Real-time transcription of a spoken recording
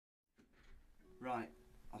Right,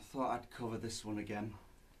 I thought I'd cover this one again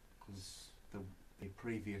because the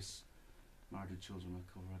previous Married with Children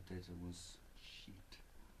cover I did was shit.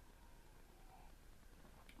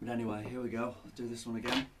 But anyway, here we go. I'll do this one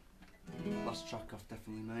again. Last track off,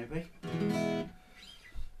 definitely, maybe.